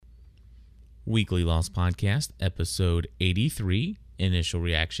Weekly Lost Podcast, episode 83, initial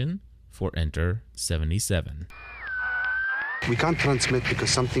reaction for Enter 77. We can't transmit because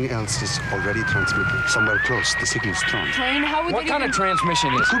something else is already transmitting. Somewhere close, the signal's strong. Train, how would What kind of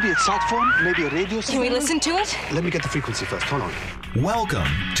transmission is It could be a sat phone, maybe a radio Can signal. we listen to it? Let me get the frequency first. Hold on. Welcome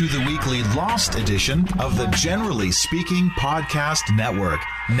to the weekly Lost edition of the Generally Speaking Podcast Network.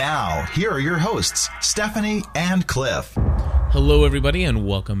 Now, here are your hosts, Stephanie and Cliff. Hello, everybody, and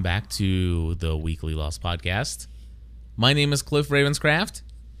welcome back to the Weekly Lost Podcast. My name is Cliff Ravenscraft,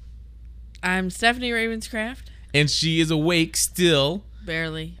 I'm Stephanie Ravenscraft. and she is awake still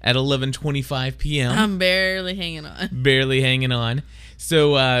Barely. at 11:25 p.m. I'm barely hanging on. Barely hanging on.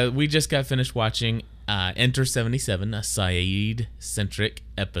 So we just got finished watching Enter 77, a Saeed-centric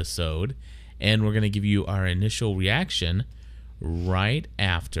episode, and we're going to give you our initial reaction right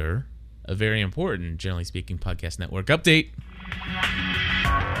after a very important, Generally Speaking, Podcast Network update.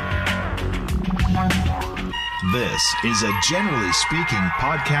 This is a Generally Speaking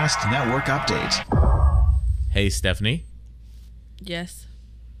Podcast Network update. Hey, Stephanie, Yes.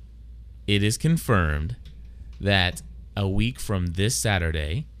 it is confirmed that a week from this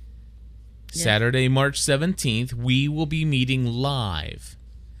Saturday, Yes. Saturday, March 17th, we will be meeting live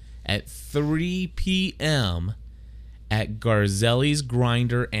at 3 p.m. at Garzelli's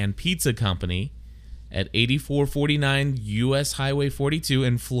Grinder and Pizza Company at 8449 U.S. Highway 42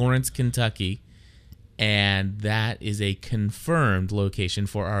 in Florence, Kentucky. And that is a confirmed location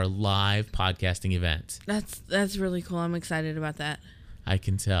for our live podcasting event. That's really cool. I'm excited about that. I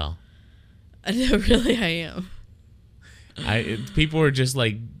can tell. I know, really, I am. People are just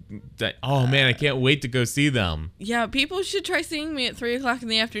like, oh man, I can't wait to go see them. Yeah, people should try seeing me at 3 o'clock in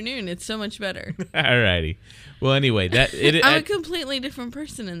the afternoon. It's so much better. Alrighty. Well, anyway, I'm a completely different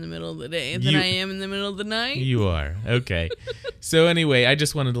person in the middle of the day than I am in the middle of the night. You are. Okay. So anyway, I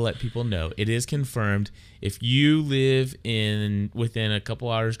just wanted to let people know it is confirmed. If you live within a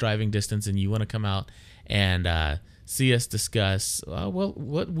couple hours driving distance and you want to come out and see us discuss, what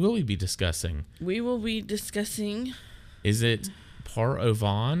will we be discussing? We will be discussing... Is it Par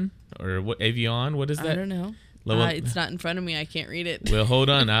Avon or what? Avion? What is that? I don't know. It's not in front of me. I can't read it. Well, hold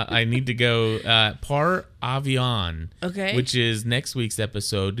on. I need to go. Par Avion. Okay. Which is next week's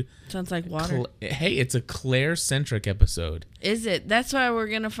episode. Sounds like water. Hey, it's a Claire-centric episode. Is it? That's why we're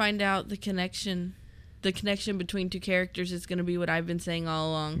going to find out the connection. The connection between two characters is going to be what I've been saying all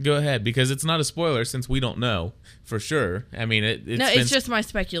along. Go ahead, because it's not a spoiler since we don't know for sure. I mean, it's just my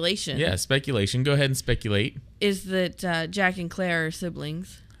speculation. Yeah, speculation. Go ahead and speculate. Is that Jack and Claire are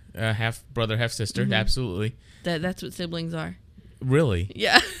siblings? Half brother, half sister. Mm-hmm. Absolutely. That's what siblings are. Really?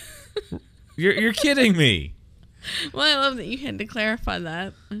 Yeah. You're kidding me. Well, I love that you had to clarify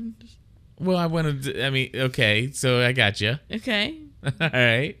that. Well, I wanted to, okay, so I got you. Okay. All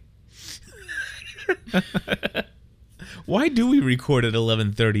right. Why do we record at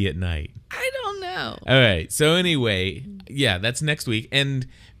 11:30 at night? I don't know. All right. So anyway, yeah, that's next week. And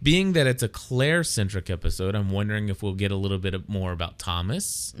being that it's a Claire-centric episode, I'm wondering if we'll get a little bit more about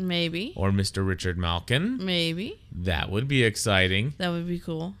Thomas. Maybe. Or Mr. Richard Malkin. Maybe. That would be exciting. That would be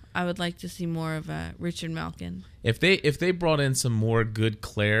cool. I would like to see more of Richard Malkin. If they brought in some more good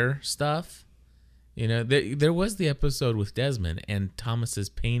Claire stuff, there was the episode with Desmond and Thomas's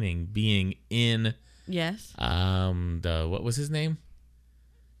painting being in. Yes. What was his name?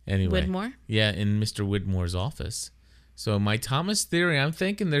 Anyway. Widmore? Yeah, in Mr. Widmore's office. So my Thomas theory, I'm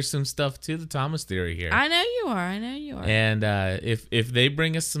thinking there's some stuff to the Thomas theory here. I know you are. And if they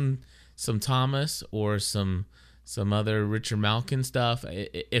bring us some Thomas or some other Richard Malkin stuff,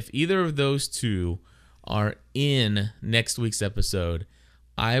 if either of those two are in next week's episode,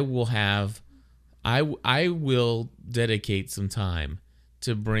 I will dedicate some time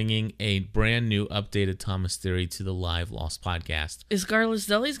to bringing a brand new updated Thomas theory to the live Lost podcast. Is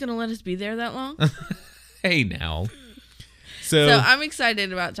Garzelli's going to let us be there that long? Hey now. So I'm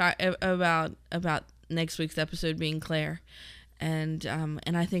excited about next week's episode being Claire, and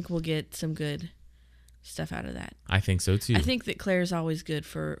I think we'll get some good stuff out of that. I think so too. I think that Claire's always good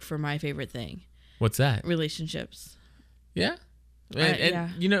for my favorite thing. What's that? Relationships. Yeah.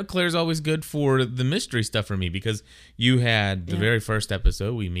 And Claire's always good for the mystery stuff for me, because you had the very first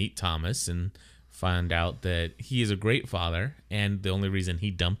episode, we meet Thomas and find out that he is a great father, and the only reason he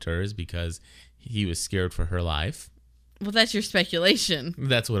dumped her is because he was scared for her life. Well, that's your speculation.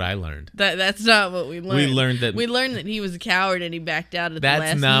 That's what I learned. That's not what we learned. We learned that he was a coward and he backed out at the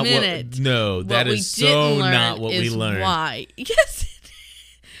last minute. That is so not what we learned. Why? Yes.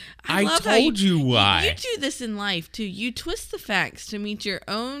 I love how told you why. You do this in life too. You twist the facts to meet your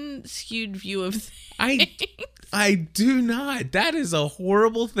own skewed view of things. I do not. That is a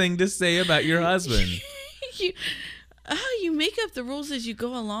horrible thing to say about your husband. You make up the rules as you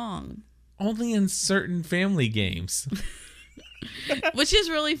go along. Only in certain family games. Which is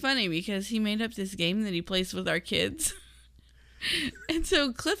really funny because he made up this game that he plays with our kids. And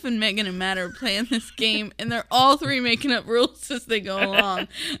so Cliff and Megan and Matt are playing this game, and they're all three making up rules as they go along.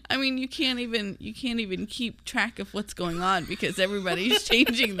 I mean, you can't even keep track of what's going on because everybody's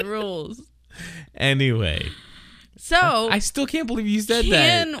changing the rules. Anyway, so I still can't believe you said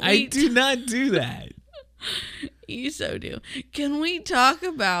that. I do not do that. You so do. Can we talk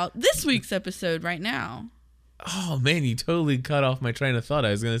about this week's episode right now? Oh, man, you totally cut off my train of thought.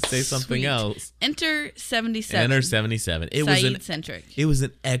 I was going to say something else. Enter 77. Enter 77. Saeed-centric. It was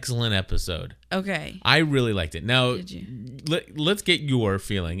an excellent episode. Okay. I really liked it. Now, Did you? Let's get your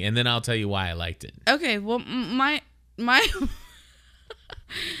feeling, and then I'll tell you why I liked it. Okay, well, my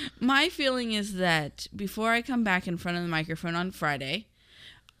my feeling is that before I come back in front of the microphone on Friday,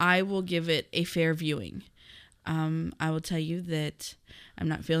 I will give it a fair viewing. I will tell you that I'm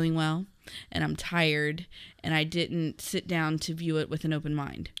not feeling well, and I'm tired, and I didn't sit down to view it with an open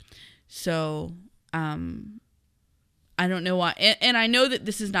mind. So, I don't know why. And I know that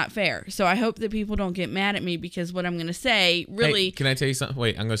this is not fair. So I hope that people don't get mad at me because what I'm going to say really... Hey, can I tell you something?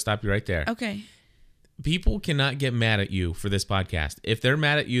 Wait, I'm going to stop you right there. Okay. People cannot get mad at you for this podcast. If they're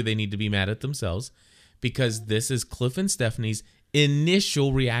mad at you, they need to be mad at themselves because this is Cliff and Stephanie's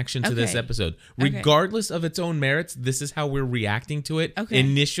initial reaction to this episode. Regardless of its own merits, this is how we're reacting to it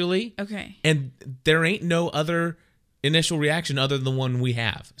initially. Okay. And there ain't no other initial reaction other than the one we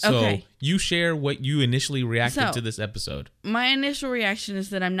have. So you share what you initially reacted to this episode. My initial reaction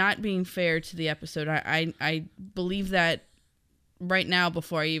is that I'm not being fair to the episode. I believe that right now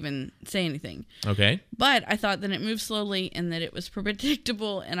before I even say anything. Okay. But I thought that it moved slowly and that it was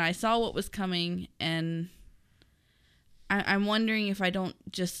predictable and I saw what was coming and I'm wondering if I don't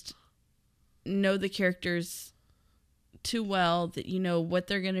just know the characters too well that you know what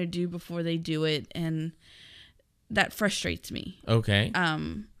they're going to do before they do it and that frustrates me. Okay.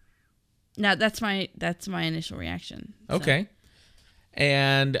 Now that's my initial reaction. So. Okay.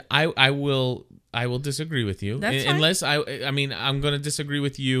 And I will disagree with you. That's fine. Unless I'm going to disagree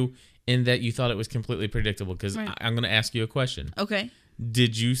with you in that you thought it was completely predictable because I'm going to ask you a question. Okay.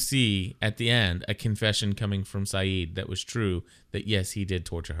 Did you see at the end a confession coming from Saeed that was true that yes, he did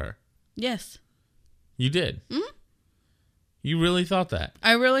torture her? Yes. You did? Mm-hmm. You really thought that?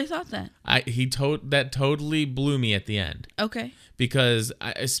 I really thought that. That totally blew me at the end. Okay. Because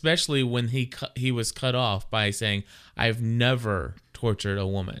especially when he was cut off by saying, "I've never tortured a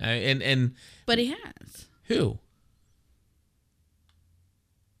woman." But he has. Who?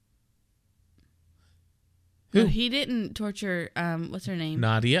 Well, he didn't torture. What's her name?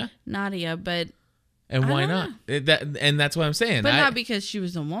 Nadia, but. And why not? That's what I'm saying. But not because she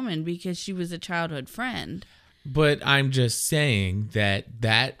was a woman, because she was a childhood friend. But I'm just saying that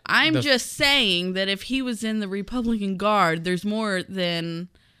just saying that if he was in the Republican Guard, there's more than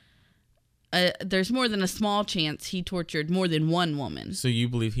a small chance he tortured more than one woman. So you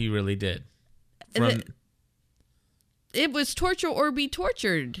believe he really did? It was torture or be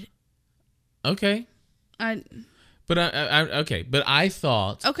tortured. Okay. But I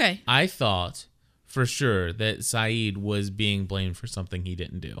thought. Okay. I thought for sure that Saeed was being blamed for something he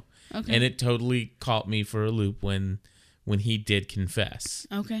didn't do. Okay. And it totally caught me for a loop when he did confess.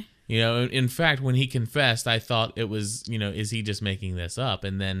 Okay. You know, in fact, when he confessed, I thought it was, is he just making this up?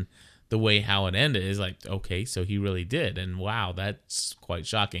 And then the way how it ended is like, okay, so he really did. And wow, that's quite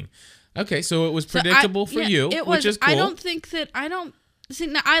shocking. Okay, so it was predictable for you, which is cool. I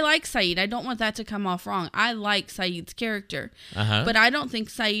like Saeed. I don't want that to come off wrong. I like Saeed's character. But I don't think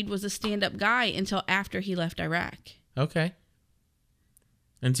Saeed was a stand-up guy until after he left Iraq. Okay.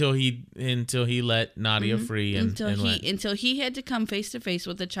 Until he let Nadia free until he had to come face to face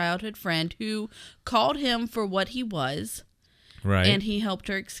with a childhood friend who called him for what he was. Right. And he helped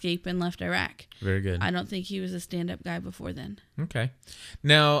her escape and left Iraq. Very good. I don't think he was a stand-up guy before then. Okay.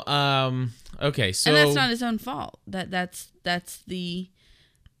 Now, okay, so... And that's not his own fault. That's the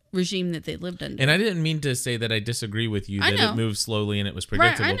regime that they lived under. And I didn't mean to say that I disagree with you that it moved slowly and it was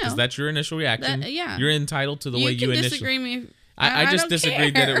predictable, because that's your initial reaction. You're entitled to the way you initially... You can disagree with me. I just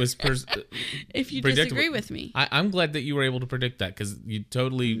disagreed that it was if you disagree with me. I'm glad that you were able to predict that, because you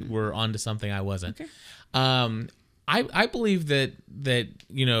totally were onto something I wasn't. Okay. I believe that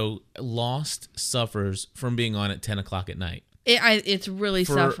Lost suffers from being on at 10 o'clock at night. It's really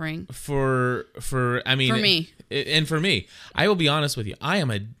suffering. I mean, For me. And for me, I will be honest with you.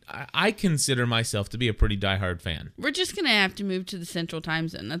 I consider myself to be a pretty diehard fan. We're just going to have to move to the Central Time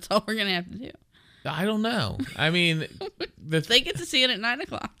Zone. That's all we're going to have to do. I don't know. I mean, They get to see it at 9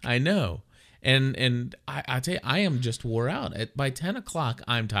 o'clock. I know. And I tell you, I am just wore out. By 10 o'clock,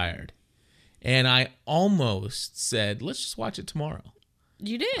 I'm tired. And I almost said, let's just watch it tomorrow.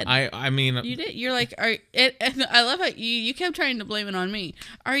 You did. I mean, you did. You're like, and I love how you kept trying to blame it on me.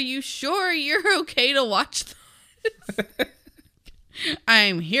 Are you sure you're okay to watch this?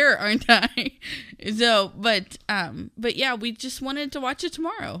 I'm here, aren't I? So, but yeah, we just wanted to watch it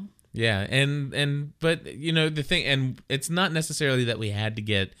tomorrow. Yeah, but the thing, and it's not necessarily that we had to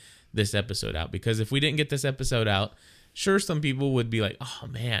get this episode out, because if we didn't get this episode out, sure, some people would be like, oh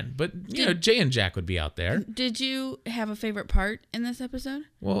man, but Jay and Jack would be out there. Did you have a favorite part in this episode?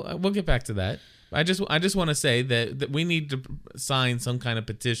 Well, we'll get back to that. I just want to say that we need to sign some kind of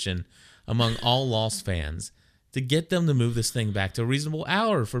petition among all Lost fans to get them to move this thing back to a reasonable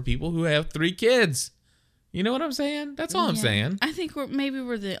hour for people who have 3 kids. You know what I'm saying? That's all I'm saying. I think we're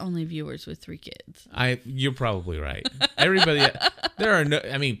the only viewers with 3 kids. You're probably right. Everybody, there are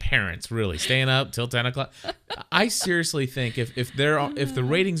parents really staying up till 10 o'clock. I seriously think if the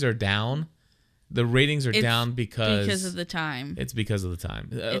ratings are down, down because of the time. It's because of the time.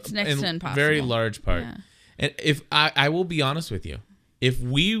 It's next to impossible. Very large part. Yeah. And if I will be honest with you, if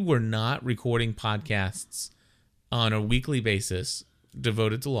we were not recording podcasts on a weekly basis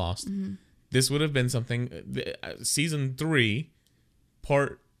devoted to Lost, this would have been something. Season 3,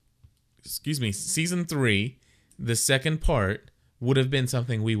 the second part would have been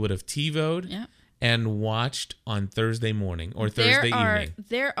something we would have TiVo'd and watched on Thursday morning or Thursday evening.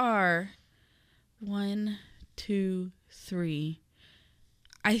 There are 1, 2, 3.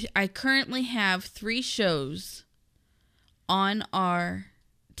 I currently have 3 shows on our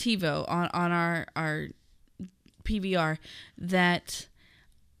TiVo, on our PVR that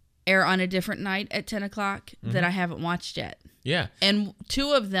air on a different night at 10 o'clock that I haven't watched yet. Yeah. And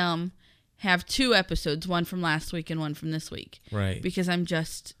 2 of them have 2 episodes, one from last week and one from this week. Right. Because I'm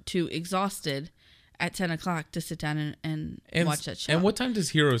just too exhausted at 10 o'clock to sit down and watch that show. And what time does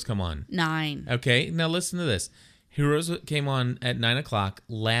Heroes come on? 9. Okay, now listen to this. Heroes came on at 9 o'clock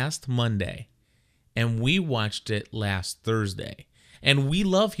last Monday, and we watched it last Thursday. And we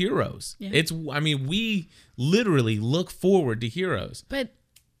love Heroes. Yeah. We literally look forward to Heroes. But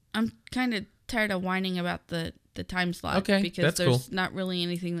I'm kind of tired of whining about the time slot. Okay, because that's there's not really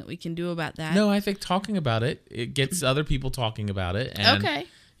anything that we can do about that. No, I think talking about it gets other people talking about it. And, okay.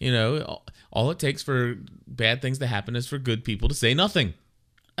 All it takes for bad things to happen is for good people to say nothing.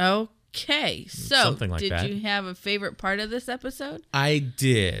 Okay, so something like that. Did you have a favorite part of this episode? I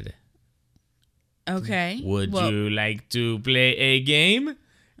did. Okay. Would you like to play a game?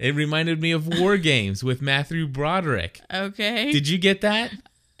 It reminded me of War Games with Matthew Broderick. Okay. Did you get that?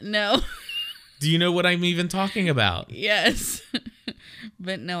 No. Do you know what I'm even talking about? Yes.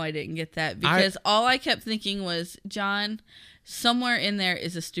 But no, I didn't get that because all I kept thinking was, John, somewhere in there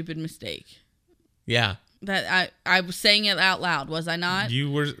is a stupid mistake. Yeah. That I was saying it out loud, was I not?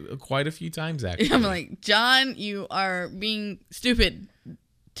 You were quite a few times, actually. I'm like, John, you are being stupid.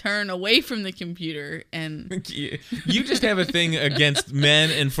 Turn away from the computer. And you just have a thing against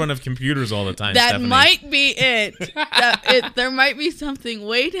men in front of computers all the time, that Stephanie. Might be it. There might be something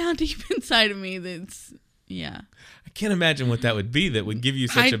way down deep inside of me that's, yeah. I can't imagine what that would be that would give you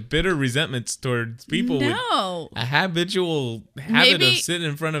such a bitter resentment towards people with a habitual habit of sitting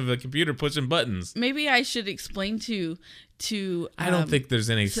in front of a computer pushing buttons. Maybe I should explain to I don't think there's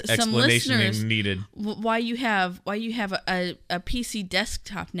any explanation needed. Why you have a PC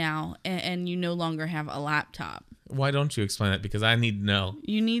desktop now and you no longer have a laptop. Why don't you explain that? Because I need to know.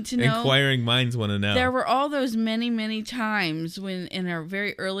 You need to know. Inquiring minds want to know. There were all those many times when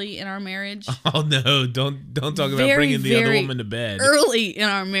very early in our marriage. Oh no! Don't talk about bringing the other woman to bed. Early in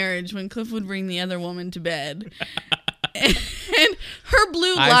our marriage, when Cliff would bring the other woman to bed. And her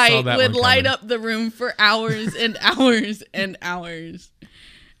blue light would light up the room for hours and hours and hours.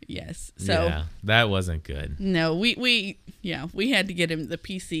 Yes. So yeah, that wasn't good. No, we had to get him the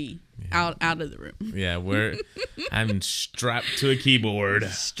PC out of the room. Yeah, I'm strapped to a keyboard.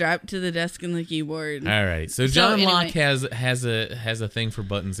 Strapped to the desk and the keyboard. All right. So John Locke has a thing for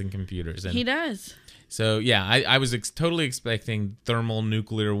buttons and computers. And he does. So yeah, I was totally expecting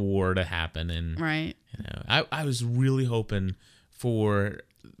thermonuclear war to happen, and right. I was really hoping for,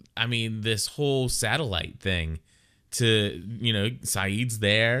 this whole satellite thing to, Saeed's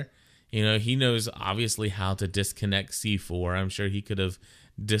there. He knows obviously how to disconnect C4. I'm sure he could have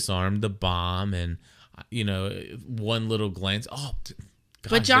disarmed the bomb, and one little glance. Oh,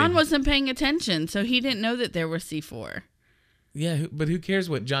 but John wasn't paying attention, so he didn't know that there was C4. Yeah, but who cares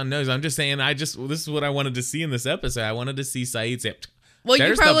what John knows? I'm just saying, this is what I wanted to see in this episode. I wanted to see Saeed say, well,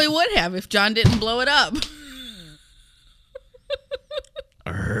 you probably would have if John didn't blow it up.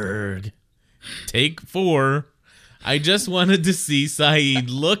 Erg. Take 4. I just wanted to see Saeed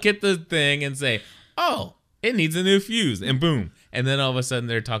look at the thing and say, oh, it needs a new fuse, and boom. And then all of a sudden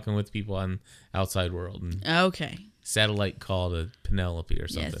they're talking with people on outside world. And okay. Satellite call to Penelope or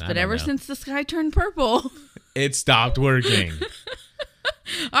something. Yes, but ever since the sky turned purple, it stopped working.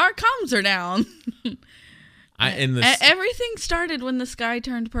 Our comms are down. Everything started when the sky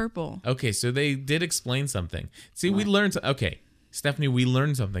turned purple. Okay, so they did explain something. See, we learned... Okay, Stephanie, we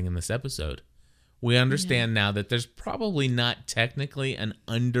learned something in this episode. We understand now that there's probably not technically an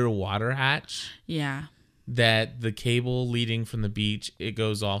underwater hatch. Yeah. That the cable leading from the beach, it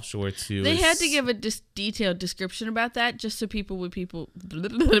goes offshore to... They had to give a detailed description about that just so people would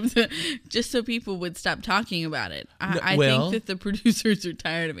stop talking about it. I think that the producers are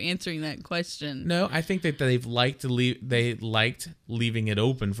tired of answering that question. No, I think that they liked leaving it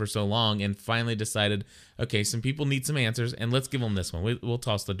open for so long and finally decided, okay, some people need some answers and let's give them this one. We'll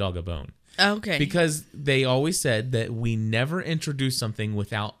toss the dog a bone. Okay. Because they always said that we never introduce something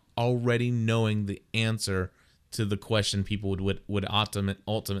without already knowing the answer to the question people would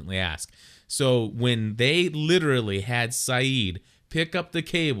ultimately ask. So when they literally had Saeed pick up the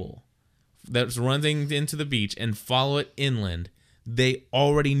cable that's running into the beach and follow it inland, they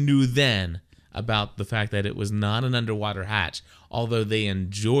already knew then about the fact that it was not an underwater hatch, although they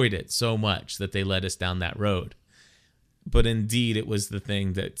enjoyed it so much that they led us down that road. But indeed, it was the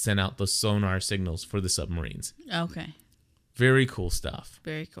thing that sent out the sonar signals for the submarines. Okay. Very cool stuff.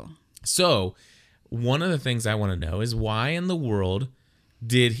 Very cool. So, one of the things I want to know is why in the world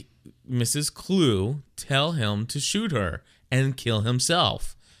did Mrs. Clue tell him to shoot her and kill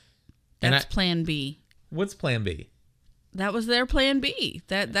himself? That's plan B. What's plan B? That was their plan B.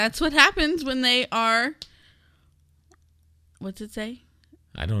 That's what happens when they are... What's it say?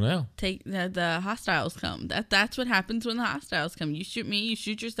 I don't know. Take the hostiles come. That's what happens when the hostiles come. You shoot me, you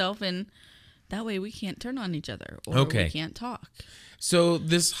shoot yourself, and that way we can't turn on each other or we can't talk. So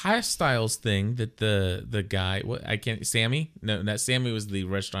this hostiles thing that the guy, Sammy? No, not Sammy was the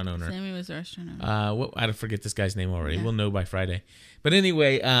restaurant owner. Sammy was the restaurant owner. I forget this guy's name already. Yeah. We'll know by Friday. But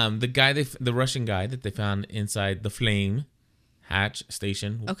anyway, the Russian guy that they found inside the flame hatch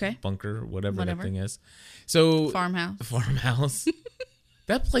station, bunker, whatever that thing is. So farmhouse.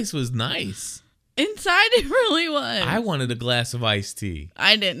 That place was nice. Inside it really was. I wanted a glass of iced tea.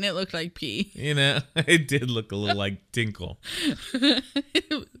 I didn't. It looked like pee. It did look a little like tinkle.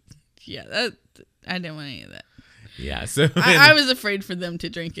 Yeah, I didn't want any of that. Yeah, so I was afraid for them to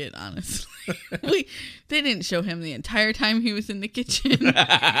drink it, honestly. They didn't show him the entire time he was in the kitchen.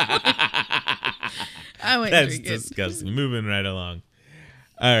 I wouldn't That's drink disgusting. Moving right along.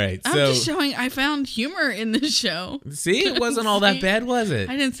 All right, I'm just showing I found humor in this show. See, it wasn't all that bad, was it?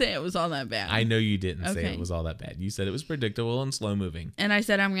 I didn't say it was all that bad. I know you didn't say it was all that bad. You said it was predictable and slow moving. And I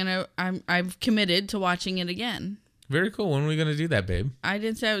said I've committed to watching it again. Very cool. When are we going to do that, babe? I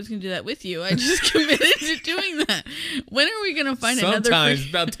didn't say I was going to do that with you. I just committed to doing that. When are we going to find another? Sometimes,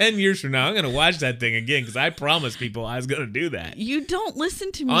 about 10 years from now, I'm going to watch that thing again because I promised people I was going to do that. You don't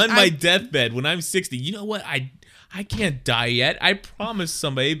listen to me. On my deathbed when I'm 60. You know what? I can't die yet. I promised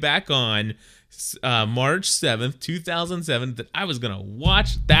somebody back on March 7th, 2007 that I was going to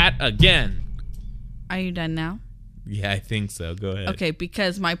watch that again. Are you done now? Yeah, I think so. Go ahead. Okay,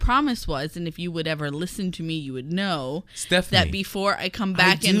 because my promise was, and if you would ever listen to me, you would know, Stephanie, that before I come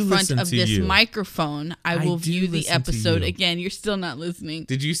back in front of this microphone, I will view the episode again. You're still not listening.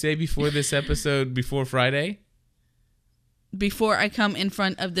 Did you say before this episode, before Friday? Before I come in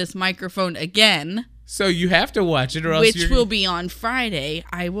front of this microphone again... So you have to watch it or else Which will be on Friday.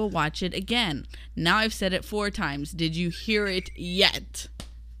 I will watch it again. Now I've said it 4 times. Did you hear it yet?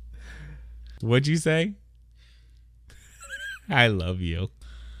 What'd you say? I love you.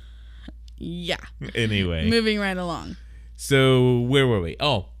 Yeah. Anyway. Moving right along. So where were we?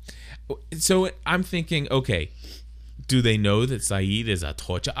 Oh. So I'm thinking, okay, do they know that Saeed is a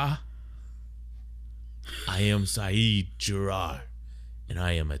torturer? I am Saeed Gerard, and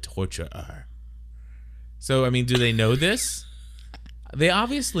I am a torturer. So, I mean, do they know this? They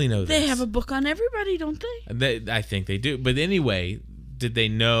obviously know this. They have a book on everybody, don't they? I think they do. But anyway, did they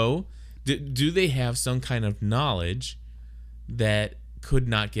know? Do they have some kind of knowledge that could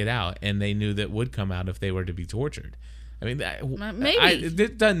not get out and they knew that would come out if they were to be tortured? I mean, maybe.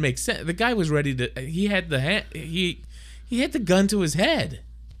 It doesn't make sense. The guy was ready to... He had the gun to his head.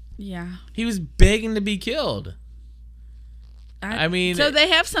 Yeah. He was begging to be killed. I mean, so they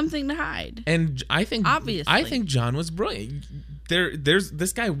have something to hide. And I think Obviously. John was brilliant. There's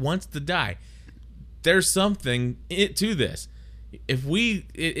this guy wants to die. There's something to this. If we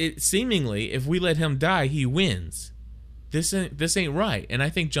seemingly if we let him die, he wins. This ain't right, and I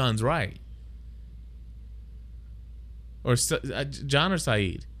think John's right. Or John or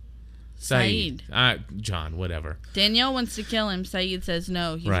Saeed? Saeed. John, whatever. Danielle wants to kill him. Saeed says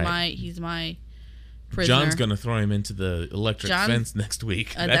no. He's my prisoner. John's gonna throw him into the electric fence next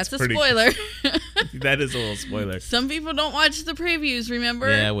week. That's a spoiler. That is a little spoiler. Some people don't watch the previews, remember?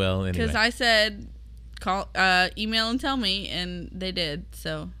 Yeah, well, anyway. Because I said, email and tell me, and they did.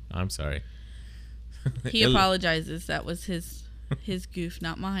 So I'm sorry. He apologizes. That was his goof,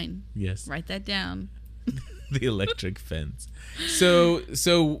 not mine. Yes. Write that down. The electric fence. So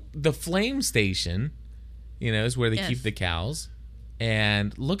the flame station, is where they keep the cows.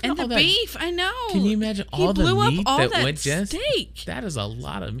 And look at all that beef. I know. Can you imagine all the meat that went just? Steak. That is a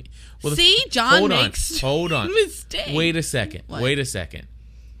lot of meat. Well, See, John makes hold on. Mistake. Wait a second. What? Wait a second.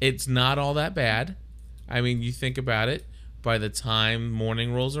 It's not all that bad. I mean, you think about it. By the time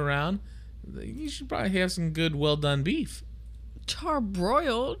morning rolls around, you should probably have some good, well done beef.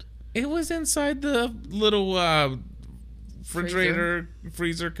 Charbroiled. It was inside the little refrigerator,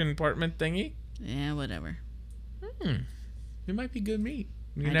 freezer compartment thingy. Yeah, whatever. It might be good meat.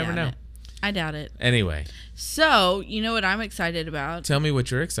 You never know. I doubt it. Anyway. So, you know what I'm excited about? Tell me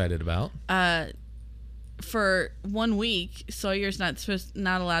what you're excited about. For 1 week, Sawyer's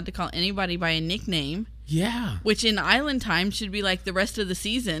not allowed to call anybody by a nickname. Yeah. Which in Island Time should be like the rest of the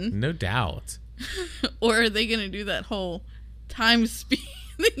season. No doubt. Or are they going to do that whole time speed?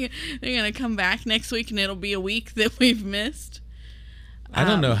 They're going to come back next week and it'll be a week that we've missed. I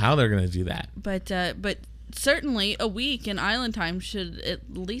don't know how they're going to do that. But certainly a week in Island Time should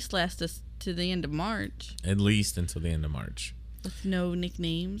at least last us to the end of March. At least until the end of March. With no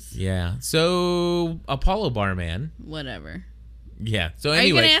nicknames. Yeah. So, Apollo Barman. Whatever. Yeah. So anyway. Are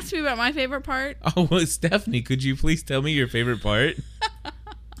you going to ask me about my favorite part? Oh, well, Stephanie, could you please tell me your favorite part?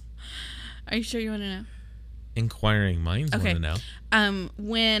 Are you sure you want to know? Inquiring minds want to know.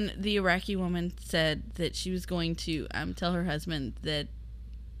 When the Iraqi woman said that she was going to tell her husband that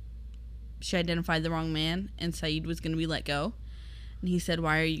she identified the wrong man and Saeed was going to be let go. And he said,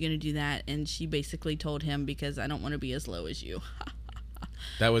 "Why are you going to do that?" And she basically told him, "Because I don't want to be as low as you."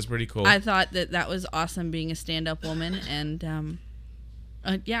 That was pretty cool. I thought that was awesome, being a stand-up woman. And,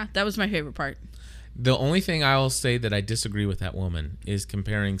 yeah, that was my favorite part. The only thing I'll say that I disagree with that woman is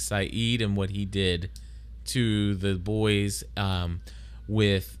comparing Saeed and what he did to the boys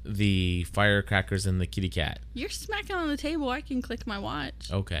with the firecrackers and the kitty cat. You're smacking on the table. I can click my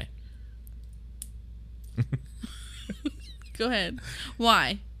watch. Okay. Go ahead.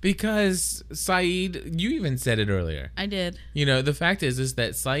 Why? Because Saeed, you even said it earlier. I did. The fact is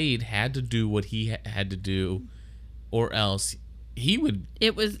that Saeed had to do what he had to do, or else he would...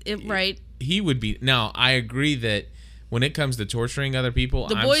 Right. He would be... Now, I agree that when it comes to torturing other people,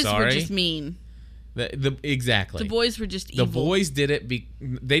 the boys were just mean. Exactly. The boys were just evil. The boys did it...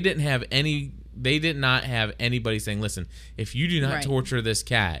 They did not have anybody saying, listen, if you do not torture this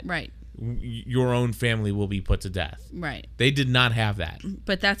cat... Right. Your own family will be put to death. Right. They did not have that.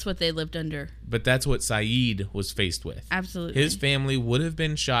 But that's what they lived under. But that's what Saeed was faced with. Absolutely. His family would have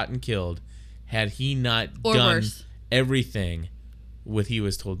been shot and killed had he not done everything what he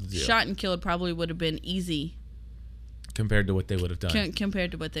was told to do. Shot and killed probably would have been easy. Compared to what they would have done.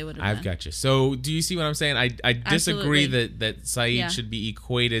 Compared to what they would have done. I've got you. So, do you see what I'm saying? I disagree that Saeed should be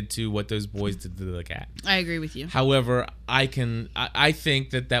equated to what those boys did to the cat. I agree with you. However, I think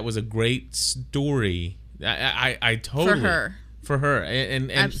that was a great story. I totally... For her. And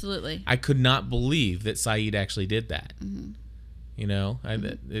absolutely. I could not believe that Saeed actually did that.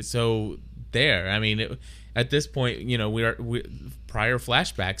 Mm-hmm. So, there. I mean, at this point, we prior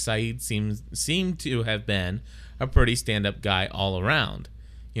flashbacks, Saeed seemed to have been a pretty stand-up guy all around,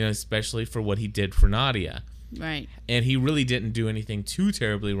 especially for what he did for Nadia. Right. And he really didn't do anything too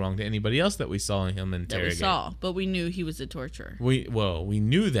terribly wrong to anybody else that we saw him interrogate. But we knew he was a torturer. We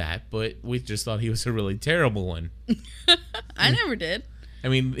knew that, but we just thought he was a really terrible one. I never did. I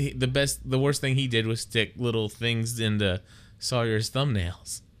mean, the worst thing he did was stick little things into Sawyer's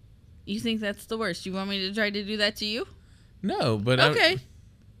thumbnails. You think that's the worst? You want me to try to do that to you? No, but okay.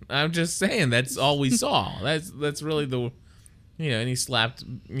 I'm just saying that's all we saw. That's really the, and he slapped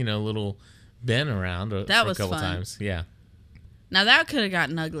little Ben around for a couple times. Yeah. Now that could have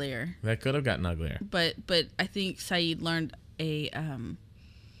gotten uglier. That could have gotten uglier. But I think Saeed learned a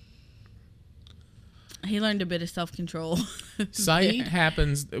He learned a bit of self-control. Saeed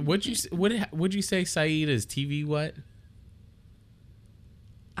happens. Would you say Saeed is TV what?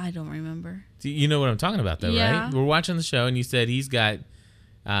 I don't remember. You know what I'm talking about, though, Yeah. right? We're watching the show, and you said he's got,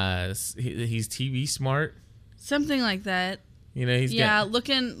 he's TV smart. Something like that. You know, he's Yeah, got,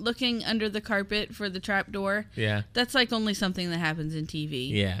 looking under the carpet for the trap door. yeah, That's like only something that happens in TV.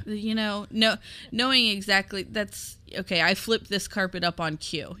 Yeah. You know, knowing exactly that's okay. I flipped this carpet up on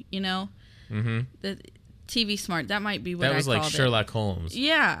cue. You know, the TV smart. That might be what that was I like called Sherlock Holmes. it.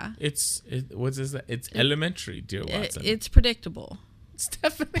 Yeah, What's this? It's elementary, dear Watson. it's predictable.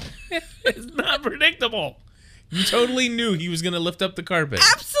 Stephanie, it's not predictable. You totally knew he was going to lift up the carpet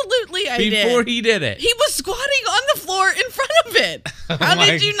Absolutely, I did. before he did it. He was squatting on the floor in front of it. How my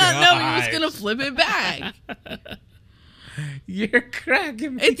did you not know he was gosh. going to flip it back? You're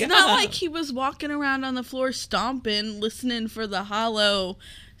cracking me It's not up. like he was walking around on the floor stomping, listening for the hollow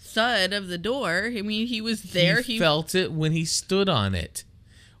thud of the door. I mean, he was there. He felt it when he stood on it.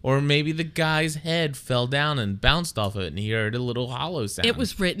 Or maybe the guy's head fell down and bounced off it and he heard a little hollow sound. It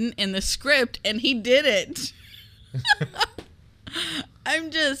was written in the script and he did it.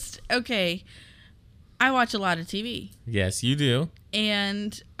 I'm just, okay. I watch a lot of TV. Yes, you do.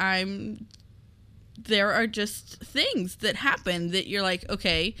 And there are just things that happen that you're like,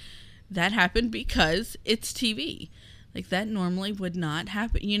 okay, that happened because it's TV. Like that normally would not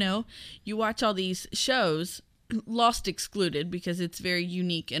happen. You know, you watch all these shows, Lost excluded because it's very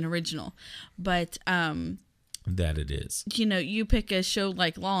unique and original. But, That it is. you know, you pick a show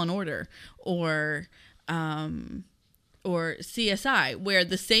like Law and Order or CSI where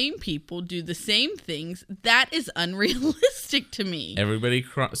the same people do the same things. That is unrealistic to me. Everybody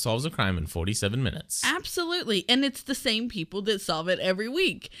solves a crime in 47 minutes. Absolutely. And it's the same people that solve it every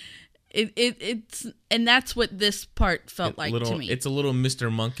week. It's and that's what this part felt like to me. It's a little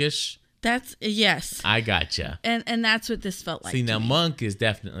Mr. Monkish. That's yes. I gotcha. And that's what this felt like. See, to now me. Monk is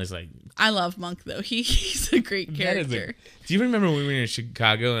definitely like. I love Monk though. He's a great character. Do you remember when we were in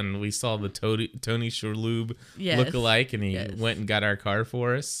Chicago and we saw the Tony Shalhoub Yes. look-alike and he Yes. went and got our car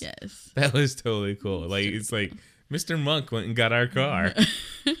for us? Yes. That was totally cool. Like it's like Mr. Monk went and got our car.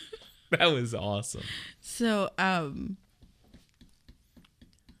 That was awesome. So,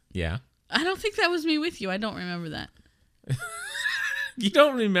 Yeah. I don't think that was me with you. I don't remember that. You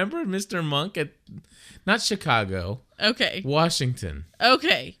don't remember Mr. Monk at not Chicago, Okay. Washington.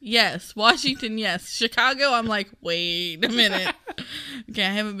 Okay. Yes. Washington, yes. Chicago, I'm like, wait a minute. Okay, I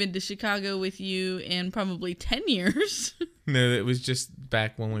haven't been to Chicago with you in probably 10 years. No, it was just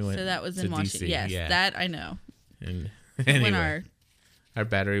back when we went. So that was to in Washington. DC. Yes, yeah. that I know. And When anyway, our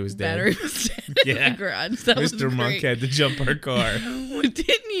battery was dead. battery was dead in Yeah. the garage. That was Mr. Monk great. had to jump our car.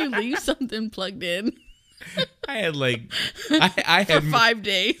 Didn't you leave something plugged in I had like, I for had 5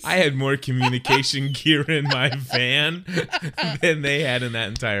 days? I had more communication gear in my van than they had in that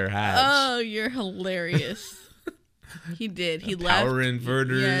entire hatch. Oh, you're hilarious. He did. He left Power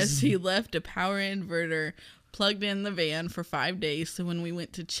inverters. Yes, he left a power inverter plugged in the van for 5 days. So when we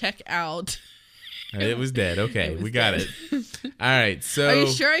went to check out, It was dead. Okay, It was we got dead. it. All right, so are you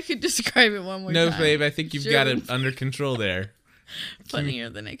sure I could describe it one more no, time? babe, I think you've Sure, got it under control there. funnier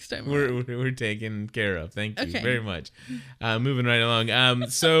the next time. around. We're taken care of. Thank you Okay. very much. Moving right along.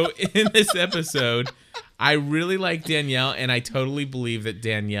 So in this episode, I really like Danielle, and I totally believe that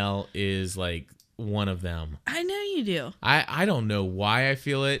Danielle is like one of them. I know you do. I don't know why I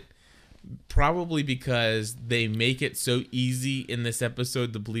feel it. Probably because they make it so easy in this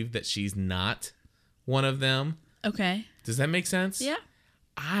episode to believe that she's not one of them. Okay. Does that make sense? Yeah.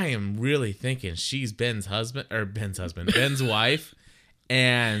 I am really thinking she's Ben's wife,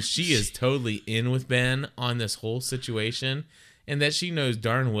 and she is totally in with Ben on this whole situation, and that she knows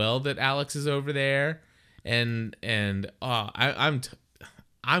darn well that Alex is over there, and I'm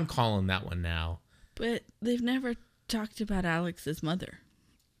calling that one now. But they've never talked about Alex's mother.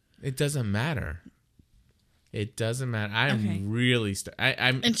 It doesn't matter. It doesn't matter. I'm Okay. really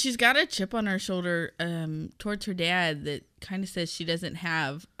I'm And she's got a chip on her shoulder towards her dad that kind of says she doesn't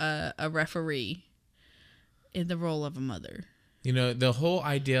have a referee in the role of a mother. You know, the whole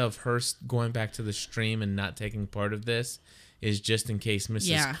idea of her going back to the stream and not taking part of this is just in case Mrs.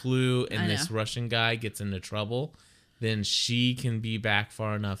 Yeah, Clue I and this know. Russian guy gets into trouble, then she can be back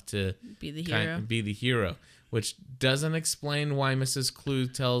far enough to Be the hero. be the hero, which doesn't explain why Mrs. Clue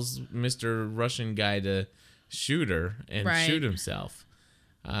tells Mr. Russian guy to shoot her and Right. shoot himself.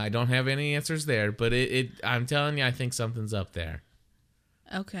 I don't have any answers there, but I'm telling you, I think something's up there.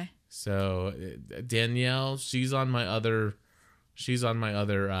 Okay. So Danielle, she's on my other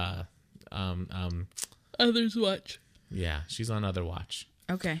Others watch. yeah, she's on other watch.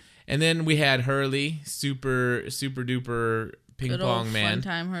 Okay. And then we had Hurley, super duper ping Good pong old man. fun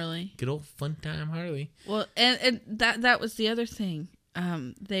time Hurley. Good old fun time Hurley. Well, and that was the other thing.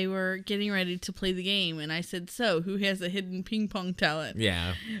 They were getting ready to play the game, and I said, "So, who has a hidden ping pong talent?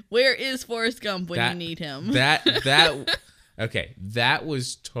 Yeah. Where is Forrest Gump when you need him?" Okay, that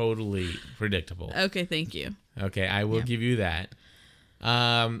was totally predictable. Okay, thank you. Okay, I will give you that.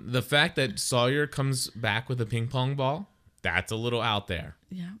 The fact that Sawyer comes back with a ping pong ball, that's a little out there.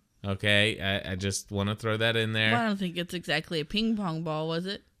 Yeah. Okay, I just want to throw that in there. Well, I don't think it's exactly a ping pong ball, was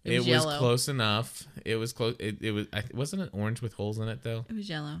it? It was yellow. close enough. It was close. It was. Wasn't it orange with holes in it though? It was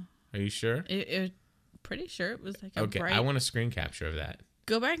yellow. Are you sure? Pretty sure it was like a Okay, bright. I want a screen capture of that.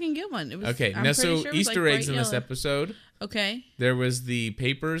 Go back and get one. It was Okay, I'm now pretty so sure it was Easter like eggs in bright this yellow. episode. Okay. There was the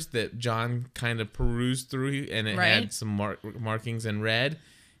papers that John kind of perused through, and it had some markings in red,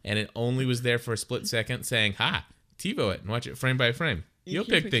 and it only was there for a split second, saying, "Ha, TiVo it and watch it frame by frame. You'll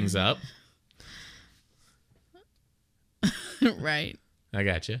pick things up." Right. I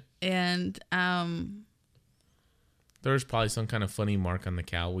got you. And There was probably some kind of funny mark on the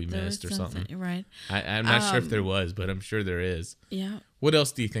cow we missed or something. Right. I'm not sure if there was, but I'm sure there is. Yeah. What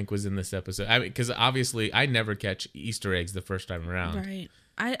else do you think was in this episode? I mean, because obviously I never catch Easter eggs the first time around. Right.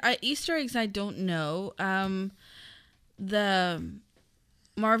 I Easter eggs I don't know. The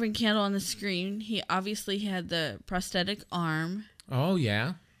Marvin Candle on the screen, he obviously had the prosthetic arm. Oh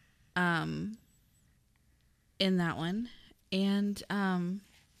yeah. In that one. And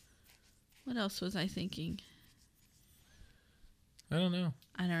what else was I thinking? I don't know.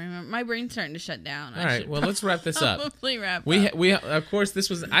 I don't remember. My brain's starting to shut down. All right, well, let's wrap this up. Probably wrap We up. of course this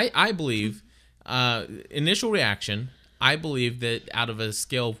was I believe initial reaction. I believe that out of a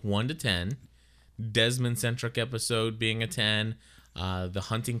scale of 1 to 10, Desmond centric episode being a 10, the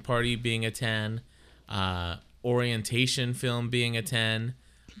hunting party being a 10, orientation film being a 10,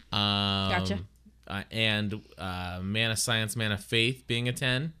 Gotcha. And Man of Science, Man of Faith being a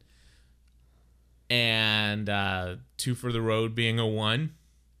 10, and Two for the Road being a 1.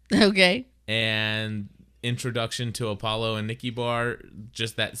 Okay. And Introduction to Apollo and Nikki Bar,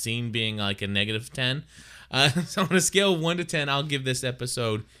 just that scene being like a -10. So on a scale of 1 to 10, I'll give this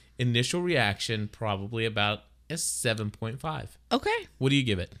episode initial reaction probably about a 7.5. Okay. What do you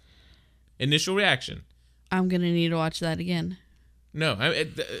give it? Initial reaction. I'm going to need to watch that again. No,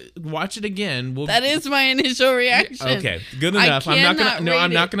 watch it again. That is my initial reaction. Okay, good enough. I'm not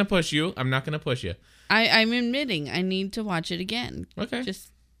cannot gonna push you. I'm not gonna push you. I'm admitting I need to watch it again. Okay. Just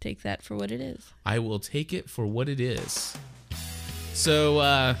take that for what it is. I will take it for what it is. So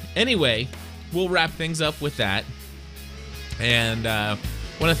anyway, we'll wrap things up with that. And want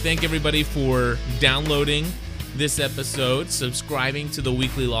to thank everybody for downloading this episode, subscribing to the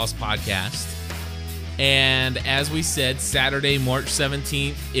Weekly Lost Podcast. And as we said, Saturday, March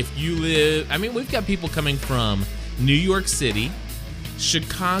 17th, if you live... I mean, we've got people coming from New York City,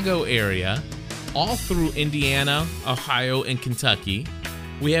 Chicago area, all through Indiana, Ohio, and Kentucky.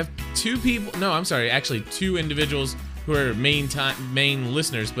 We have two individuals who are main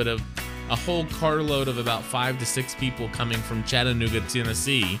listeners, but a whole carload of about 5 to 6 people coming from Chattanooga,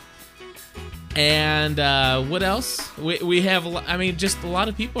 Tennessee. And what else? We have, just a lot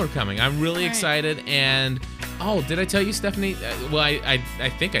of people are coming. I'm really excited. And, did I tell you, Stephanie? Well, I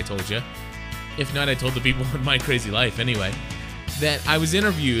think I told you. If not, I told the people in My Crazy Life anyway, that I was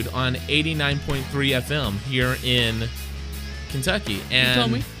interviewed on 89.3 FM here in Kentucky. And you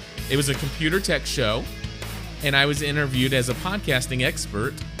told me? It was a computer tech show. And I was interviewed as a podcasting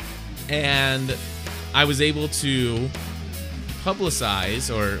expert. And I was able to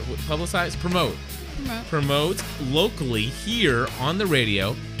promote locally here on the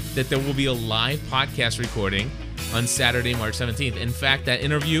radio that there will be a live podcast recording on Saturday, March 17th. In fact, that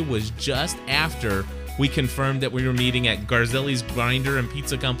interview was just after we confirmed that we were meeting at Garzelli's Grinder and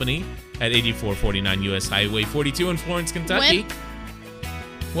Pizza Company at 8449 US Highway 42 in Florence, Kentucky.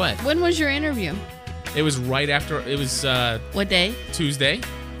 What? When was your interview? It was right after. It was what day? Tuesday.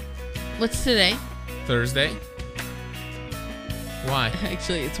 What's today? Thursday. Why?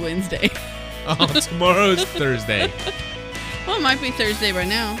 Actually, it's Wednesday. Oh, tomorrow's Thursday. Well, it might be Thursday right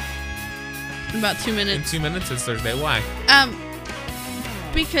now. In about 2 minutes. In 2 minutes, it's Thursday. Why?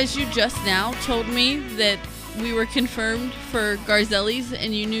 Because you just now told me that we were confirmed for Garzelli's,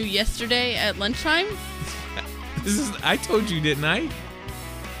 and you knew yesterday at lunchtime. I told you, didn't I?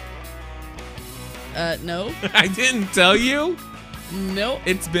 No. I didn't tell you. Nope.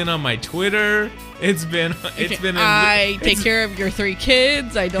 It's been on my Twitter. It's been. I take care of your 3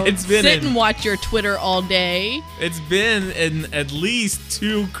 kids. I don't sit and watch your Twitter all day. It's been in at least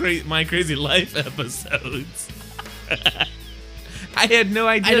 2 My Crazy Life episodes. I had no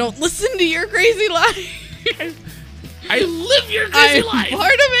idea. I don't listen to your crazy life. I live your crazy I'm life.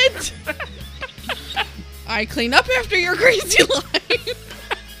 part of it. I clean up after your crazy life.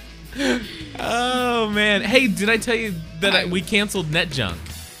 Oh, man. Hey, did I tell you that we canceled NetJunk?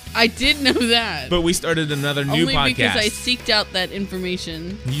 I did know that. But we started another new Only podcast. because I seeked out that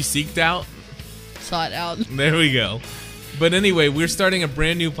information. You seeked out? Sought out. There we go. But anyway, we're starting a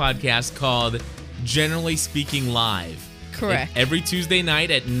brand new podcast called Generally Speaking Live. Correct. Every Tuesday night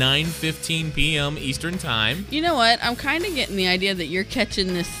at 9:15 p.m. Eastern Time. You know what? I'm kind of getting the idea that you're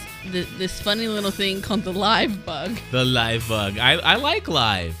catching this funny little thing called the live bug. The live bug. I like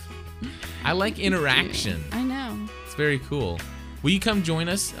live. I like interaction. I know. It's very cool. Will you come join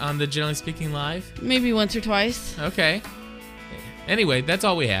us on the Generally Speaking Live? Maybe once or twice. Okay. Anyway, that's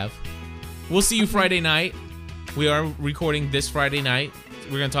all we have. We'll see you Friday night. We are recording this Friday night.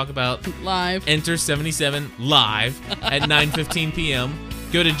 We're going to talk about Live. Enter 77 live at 9:15 p.m.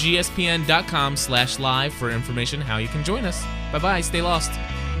 Go to gspn.com/live for information how you can join us. Bye-bye. Stay lost.